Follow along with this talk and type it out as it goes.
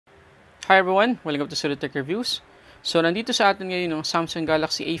Hi everyone! Welcome to Sulit Tech Reviews. So nandito sa atin ngayon yung Samsung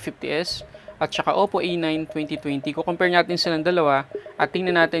Galaxy A50s at saka Oppo A9 2020. Kukompare natin silang dalawa at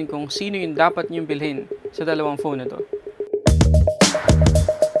tingnan natin kung sino yung dapat niyong bilhin sa dalawang phone na to.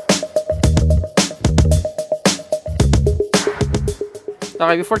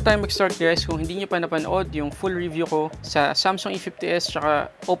 Okay, before tayo mag-start guys, kung hindi niyo pa napanood yung full review ko sa Samsung A50s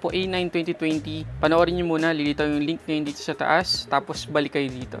at Oppo A9 2020, panoorin niyo muna, lilitaw yung link ngayon dito sa taas, tapos balik kayo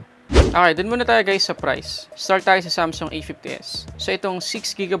dito. Okay, dun muna tayo guys sa price. Start tayo sa Samsung A50s. So itong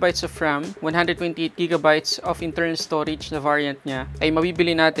 6GB of RAM, 128GB of internal storage na variant niya ay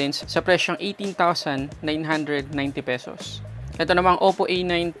mabibili natin sa presyong 18,990 pesos. Ito namang Oppo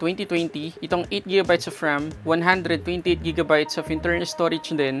A9 2020, itong 8GB of RAM, 128GB of internal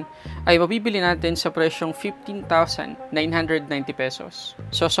storage din, ay mabibili natin sa presyong 15,990 pesos.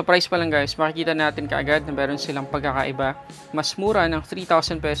 So sa price pa lang guys, makikita natin kaagad na meron silang pagkakaiba. Mas mura ng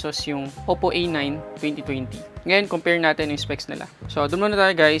 3,000 pesos yung Oppo A9 2020. Ngayon, compare natin yung specs nila. So, doon muna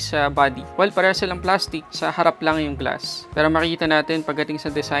tayo guys sa body. Well, pareha silang plastic, sa harap lang yung glass. Pero makikita natin pagdating sa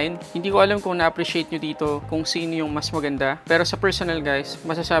design, hindi ko alam kung na-appreciate nyo dito kung sino yung mas maganda. Pero sa personal guys,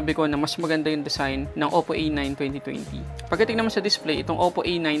 masasabi ko na mas maganda yung design ng Oppo A9 2020. Pagdating naman sa display, itong Oppo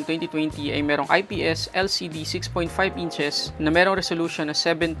A9 2020 ay merong IPS LCD 6.5 inches na merong resolution na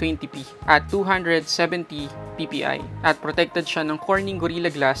 720p at 270 ppi at protected siya ng Corning Gorilla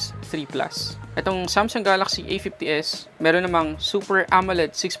Glass 3+. Itong Samsung Galaxy A50s, meron namang Super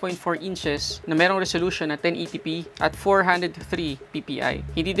AMOLED 6.4 inches na merong resolution na 1080p at 403 ppi.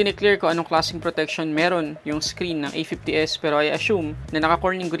 Hindi dineclare ko anong klaseng protection meron yung screen ng A50s, pero I assume na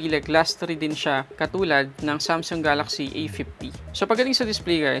naka-Corning Gorilla Glass 3 din siya katulad ng Samsung Galaxy A50. So pagdating sa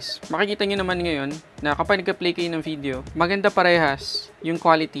display guys, makikita nyo naman ngayon na kapag nagka-play kayo ng video, maganda parehas yung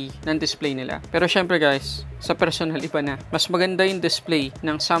quality ng display nila. Pero syempre guys, sa personal iba na. Mas maganda yung display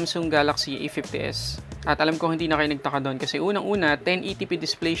ng Samsung Galaxy A50s. At alam ko hindi na kayo nagtaka doon kasi unang-una, 1080p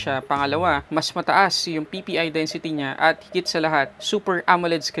display siya. Pangalawa, mas mataas yung PPI density niya at higit sa lahat, Super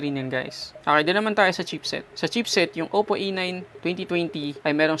AMOLED screen yan guys. Okay, din naman tayo sa chipset. Sa chipset, yung Oppo A9 2020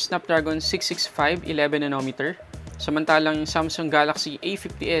 ay merong Snapdragon 665 11nm. Samantalang yung Samsung Galaxy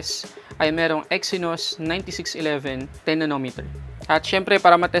A50s ay merong Exynos 9611 10nm. At syempre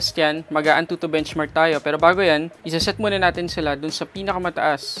para matest yan, mag-a-Antutu benchmark tayo. Pero bago yan, isaset muna natin sila dun sa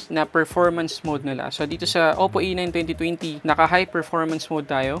pinakamataas na performance mode nila. So dito sa Oppo A9 2020, naka-high performance mode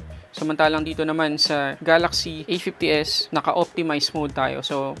tayo. Samantalang dito naman sa Galaxy A50s, naka-optimize mode tayo.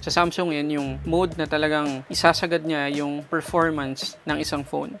 So sa Samsung yan yung mode na talagang isasagad niya yung performance ng isang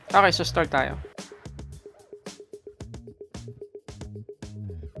phone. Okay, so start tayo.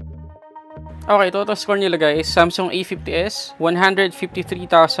 Okay, total score nila guys, Samsung A50s,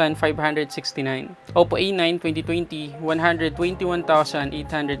 153,569. Oppo A9 2020,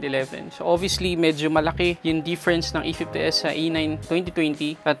 121,811. So obviously, medyo malaki yung difference ng A50s sa A9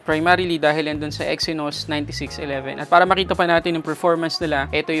 2020 at primarily dahil yan dun sa Exynos 9611. At para makita pa natin yung performance nila,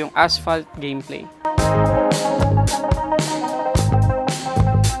 ito yung Asphalt gameplay.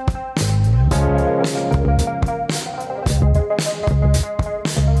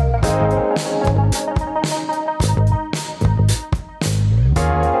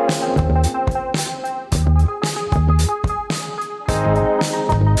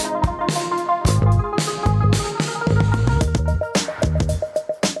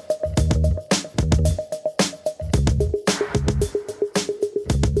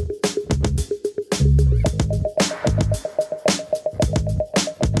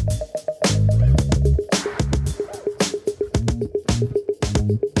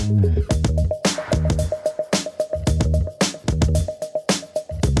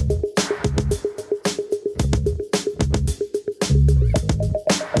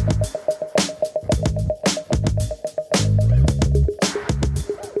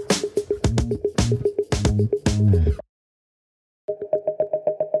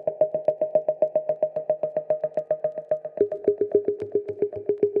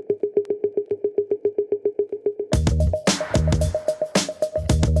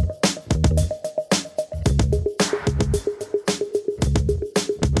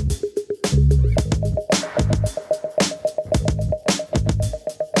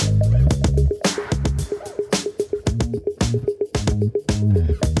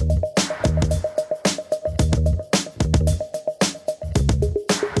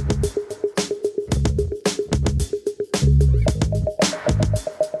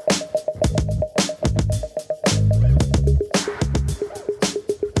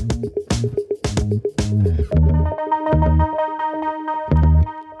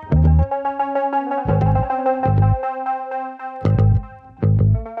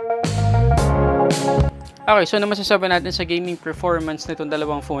 Okay, so ano masasabi natin sa gaming performance nitong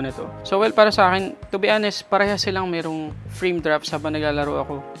dalawang phone na to? So well, para sa akin, to be honest, parehas silang merong frame drops habang naglalaro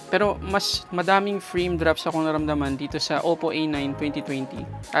ako. Pero mas madaming frame drops akong naramdaman dito sa Oppo A9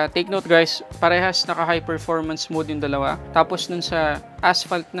 2020. Take note guys, parehas naka high performance mode yung dalawa. Tapos nun sa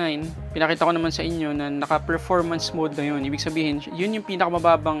Asphalt 9, pinakita ko naman sa inyo na naka-performance mode na yun. Ibig sabihin, yun yung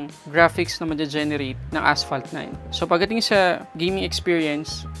pinakamababang graphics na ma-generate ng Asphalt 9. So pagdating sa gaming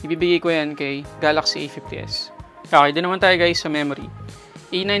experience, ibibigay ko yan kay Galaxy A50s. Okay, din naman tayo guys sa memory.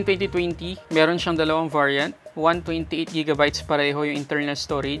 A9 2020, meron siyang dalawang variant. 128GB pareho yung internal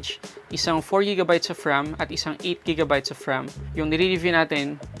storage, isang 4GB of RAM at isang 8GB of RAM. Yung nire-review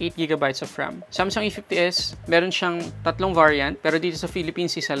natin, 8GB of RAM. Samsung A50s, meron siyang tatlong variant, pero dito sa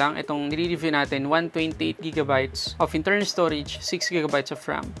Philippines isa lang. Itong nire-review natin, 128GB of internal storage, 6GB of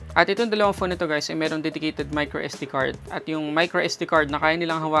RAM. At itong dalawang phone nito guys ay meron dedicated microSD card. At yung microSD card na kaya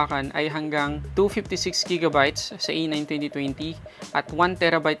nilang hawakan ay hanggang 256GB sa A9 2020 at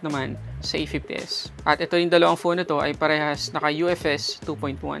 1TB naman sa A50s. At ito yung dalawang phone na to ay parehas naka UFS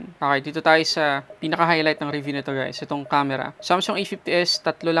 2.1. Okay, dito tayo sa pinaka-highlight ng review nito guys, itong camera. Samsung A50s,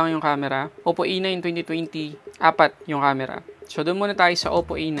 tatlo lang yung camera. Oppo A9 2020, apat yung camera. So doon muna tayo sa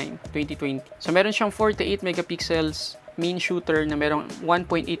Oppo A9 2020. So meron siyang 48 megapixels main shooter na merong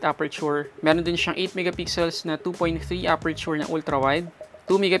 1.8 aperture. Meron din siyang 8 megapixels na 2.3 aperture na ultra-wide.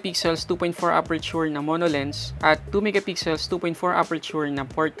 2 megapixels 2.4 aperture na mono lens at 2 megapixels 2.4 aperture na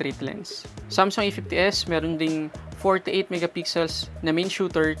portrait lens. Samsung A50s meron ding 48 megapixels na main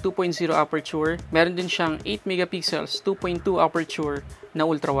shooter 2.0 aperture. Meron din siyang 8 megapixels 2.2 aperture na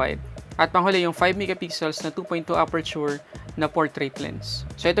ultra wide. At panghuli yung 5 megapixels na 2.2 aperture na portrait lens.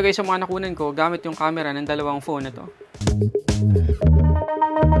 So ito guys, yung mga nakunan ko gamit yung camera ng dalawang phone na to.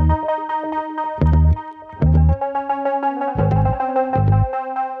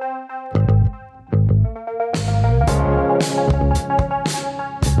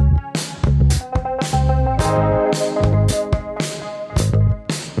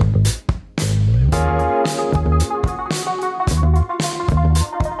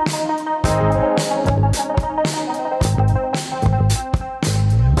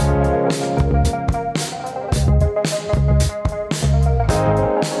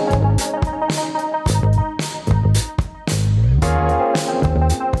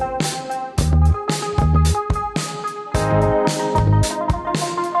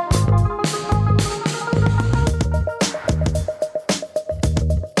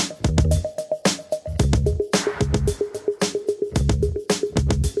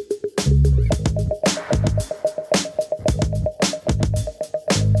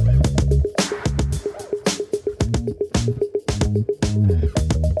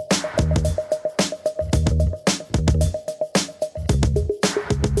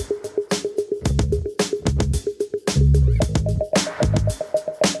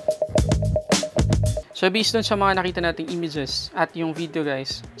 So based dun sa mga nakita nating images at yung video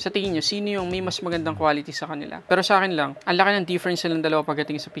guys, sa tingin nyo, sino yung may mas magandang quality sa kanila? Pero sa akin lang, ang laki ng difference nilang dalawa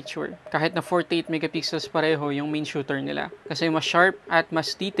pagdating sa picture. Kahit na 48 megapixels pareho yung main shooter nila. Kasi mas sharp at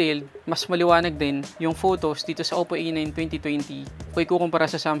mas detailed, mas maliwanag din yung photos dito sa Oppo A9 2020 kung ikukumpara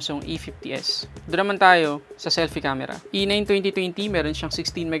sa Samsung A50s. Doon naman tayo sa selfie camera. A9 2020 meron siyang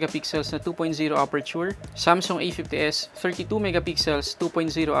 16 megapixels na 2.0 aperture. Samsung A50s 32 megapixels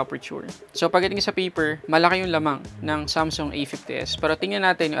 2.0 aperture. So pagdating sa paper, malaki yung lamang ng Samsung A50s. Pero tingnan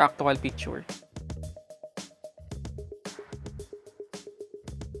natin yung actual picture.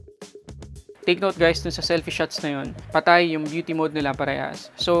 Take note guys, dun sa selfie shots na yun, patay yung beauty mode nila parehas.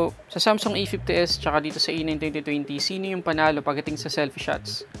 So, sa Samsung A50s tsaka dito sa A9 2020, sino yung panalo pagdating sa selfie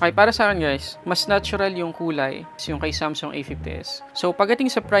shots? Okay, para sa akin guys, mas natural yung kulay yung kay Samsung A50s. So, pagdating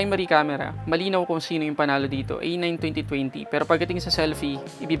sa primary camera, malinaw kung sino yung panalo dito, A9 2020. Pero pagdating sa selfie,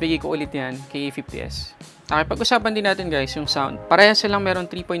 ibibigay ko ulit yan kay A50s. Okay, pag-usapan din natin guys yung sound. Parehas silang meron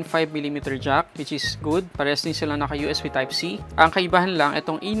 3.5mm jack, which is good. Parehas din silang naka USB Type-C. Ang kaibahan lang,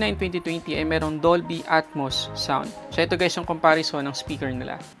 itong A9 2020 ay meron Dolby Atmos sound. So ito guys yung comparison ng speaker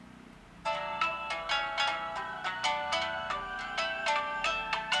nila.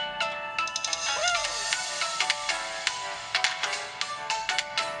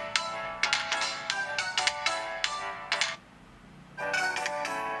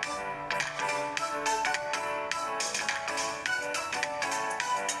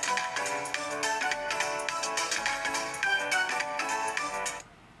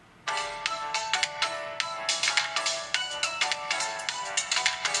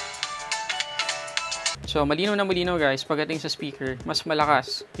 So, malinaw na malinaw guys, pagdating sa speaker, mas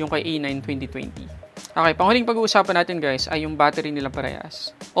malakas yung kay A9 2020. Okay, panghuling pag-uusapan natin guys ay yung battery nila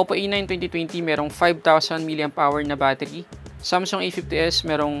parehas. Oppo A9 2020 merong 5,000 mAh na battery. Samsung A50s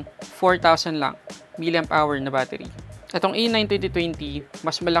merong 4,000 lang mAh na battery. Itong A9 2020,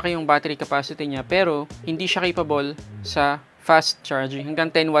 mas malaki yung battery capacity niya pero hindi siya capable sa fast charging.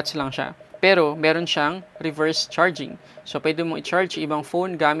 Hanggang 10 watts lang siya. Pero meron siyang reverse charging. So pwede mong i-charge ibang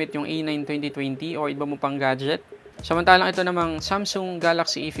phone gamit yung A9 2020 o iba mo pang gadget. Samantalang ito namang Samsung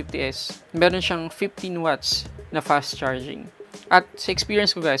Galaxy A50s, meron siyang 15 watts na fast charging. At sa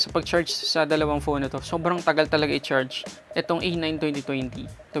experience ko guys, sa pag-charge sa dalawang phone na to, sobrang tagal talaga i-charge itong A9 2020,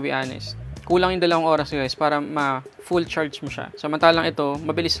 to be honest. Kulang yung 2 oras guys para ma-full charge mo siya. Samantalang ito,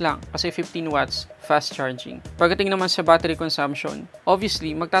 mabilis lang kasi 15 watts fast charging. Pagdating naman sa battery consumption,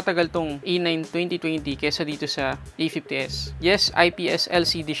 obviously, magtatagal tong A9 2020 kesa dito sa A50s. Yes, IPS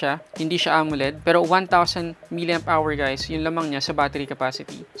LCD siya, hindi siya AMOLED, pero 1,000 mAh guys, yung lamang niya sa battery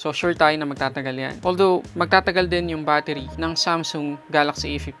capacity. So, sure tayo na magtatagal yan. Although, magtatagal din yung battery ng Samsung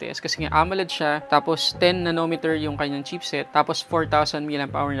Galaxy A50s kasi nga AMOLED siya, tapos 10 nanometer yung kanyang chipset, tapos 4,000 mAh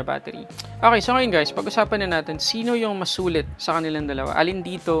na battery. Okay, so ngayon guys, pag-usapan na natin sino yung mas sulit sa kanilang dalawa. Alin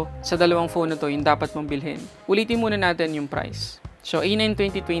dito sa dalawang phone na to yung dapat mong bilhin. Ulitin muna natin yung price. So, A9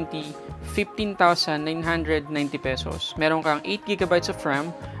 2020, 15,990 pesos. Meron kang 8GB of RAM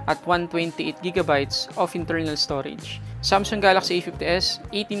at 128GB of internal storage. Samsung Galaxy A50s,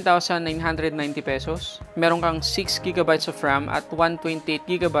 18,990 pesos. Meron kang 6GB of RAM at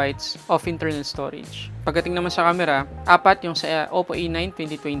 128GB of internal storage. Pagdating naman sa camera, 4 yung sa Oppo A9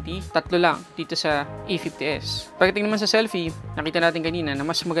 2020, 3 lang dito sa A50s. Pagdating naman sa selfie, nakita natin kanina na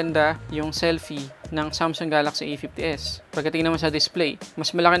mas maganda yung selfie ng Samsung Galaxy A50s. Pagdating naman sa display,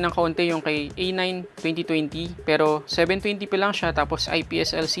 mas malaki ng kaunti yung kay A9 2020 pero 720p lang siya tapos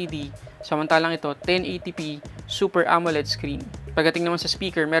IPS LCD. Samantalang ito, 1080p Super AMOLED screen. Pagdating naman sa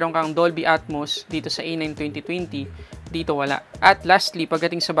speaker, meron kang Dolby Atmos dito sa A9 2020. Dito wala. At lastly,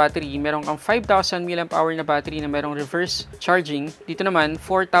 pagdating sa battery, meron kang 5,000 mAh na battery na merong reverse charging. Dito naman,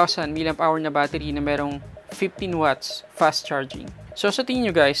 4,000 mAh na battery na merong 15 watts fast charging. So sa tingin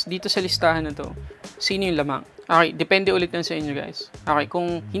nyo guys, dito sa listahan na to, sino yung lamang? Okay, depende ulit lang sa inyo guys. Okay,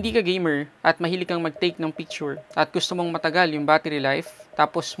 kung hindi ka gamer at mahilig kang mag-take ng picture at gusto mong matagal yung battery life,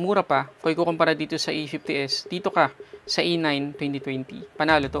 tapos mura pa, kung ikukumpara dito sa A50s, dito ka sa A9 2020.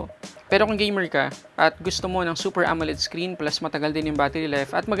 Panalo to. Pero kung gamer ka at gusto mo ng Super AMOLED screen plus matagal din yung battery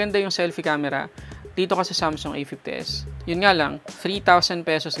life at maganda yung selfie camera, dito ka sa Samsung A50s. Yun nga lang, 3,000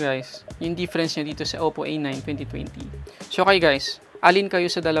 pesos guys. Yung difference niya dito sa Oppo A9 2020. So okay guys, alin kayo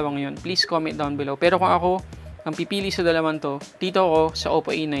sa dalawang yun? Please comment down below. Pero kung ako, ang pipili sa dalawang to, dito ako sa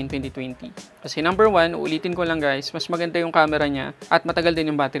Oppo A9 2020. Kasi number 1, ulitin ko lang guys, mas maganda yung camera niya at matagal din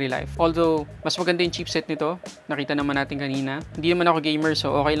yung battery life. Although, mas maganda yung chipset nito, nakita naman natin kanina. Hindi naman ako gamer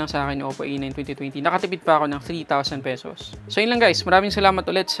so okay lang sa akin yung Oppo A9 2020. Nakatipid pa ako ng 3,000 pesos. So yun lang guys, maraming salamat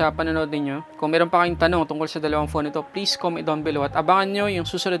ulit sa panonood ninyo. Kung meron pa kayong tanong tungkol sa dalawang phone nito, please comment down below at abangan nyo yung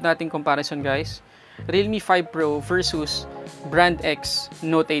susunod nating comparison guys. Realme 5 Pro versus Brand X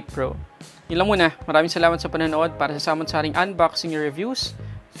Note 8 Pro. Yun lang muna. Maraming salamat sa panonood para sa samot-saring unboxing reviews.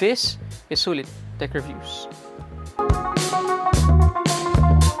 This is Sulit Tech Reviews.